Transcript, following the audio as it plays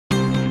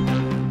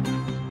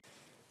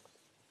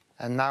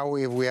And now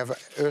we have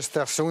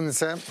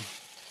Ostersunds.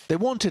 They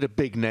wanted a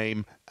big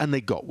name, and they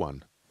got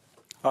one.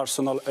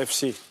 Arsenal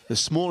FC. The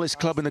smallest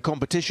club in the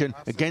competition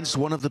against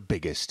one of the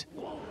biggest.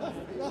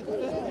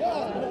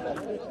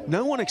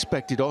 No one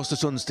expected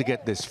Ostersunds to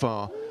get this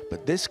far,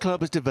 but this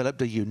club has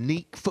developed a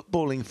unique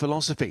footballing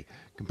philosophy,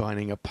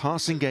 combining a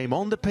passing game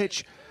on the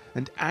pitch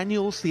and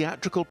annual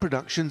theatrical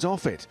productions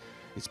off it.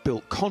 It's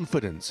built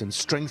confidence and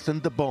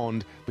strengthened the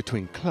bond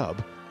between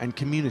club and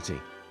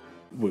community.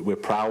 We're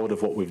proud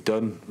of what we've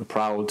done. We're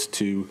proud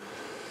to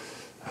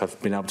have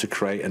been able to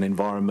create an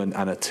environment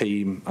and a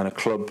team and a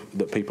club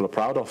that people are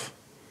proud of.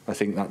 I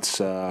think that's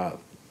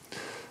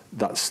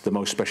the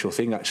most special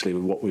thing, actually,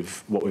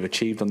 with what we've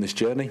achieved on this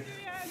journey.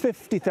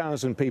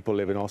 50,000 people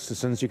live in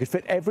Ostersunds. You could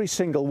fit every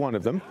single one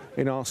of them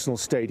in Arsenal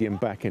Stadium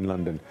back in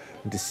London.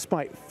 And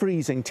despite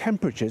freezing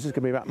temperatures, it's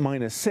going to be about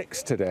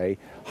 -6 today,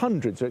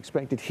 hundreds are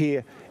expected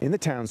here in the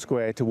town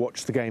square to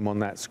watch the game on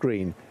that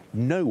screen.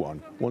 No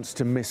one wants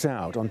to miss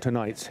out on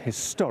tonight's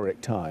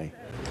historic tie.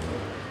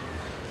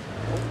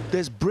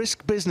 There's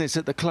brisk business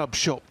at the club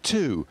shop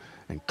too,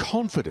 and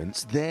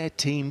confidence their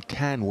team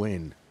can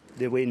win.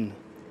 They win.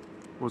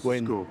 What's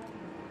the score?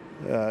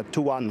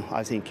 2-1,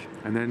 I think.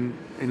 And then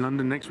in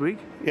London next week?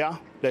 Yeah,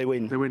 they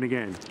win. They win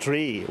again?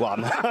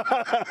 3-1.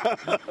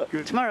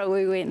 Tomorrow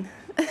we win.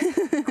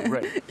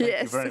 Great.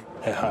 Yes.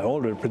 I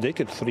already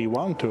predicted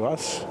 3-1 to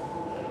us,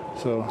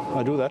 so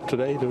I do that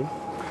today too.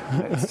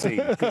 Let's see.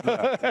 Good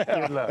luck.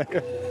 Good luck.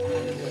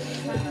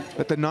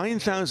 At the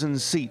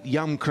 9,000-seat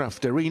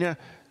Yamkraft Arena,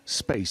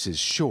 space is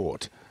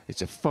short.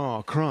 It's a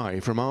far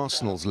cry from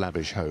Arsenal's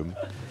lavish home.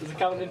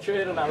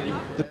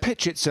 The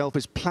pitch itself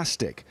is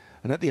plastic,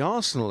 and at the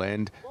Arsenal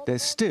end, they're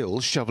still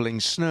shoveling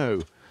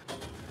snow.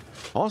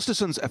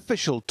 Ostersunds'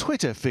 official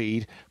Twitter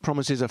feed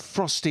promises a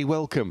frosty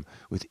welcome,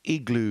 with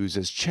igloos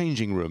as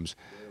changing rooms.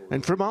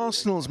 And from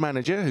Arsenal's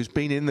manager, who's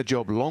been in the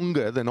job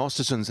longer than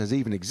Ostersunds has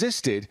even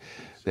existed,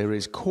 there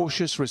is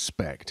cautious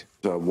respect.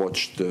 I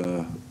watched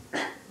them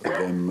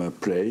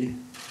play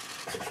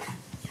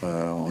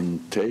on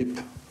tape,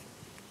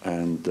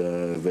 and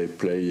they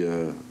play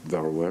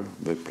very well.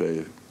 They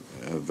play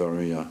a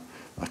very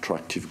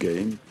attractive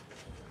game.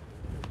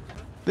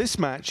 This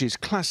match is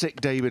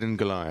classic David and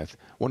Goliath,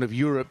 one of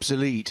Europe's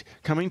elite,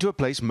 coming to a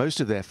place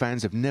most of their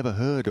fans have never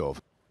heard of.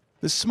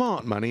 The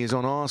smart money is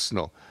on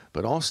Arsenal,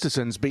 but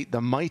Ostersunds beat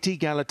the mighty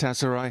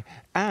Galatasaray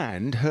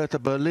and Hertha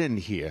Berlin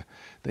here.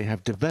 They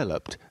have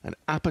developed an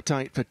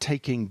appetite for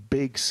taking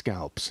big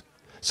scalps.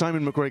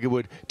 Simon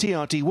McGregor-Wood,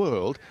 TRT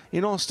World,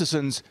 in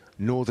Ostersunds,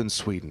 northern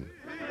Sweden.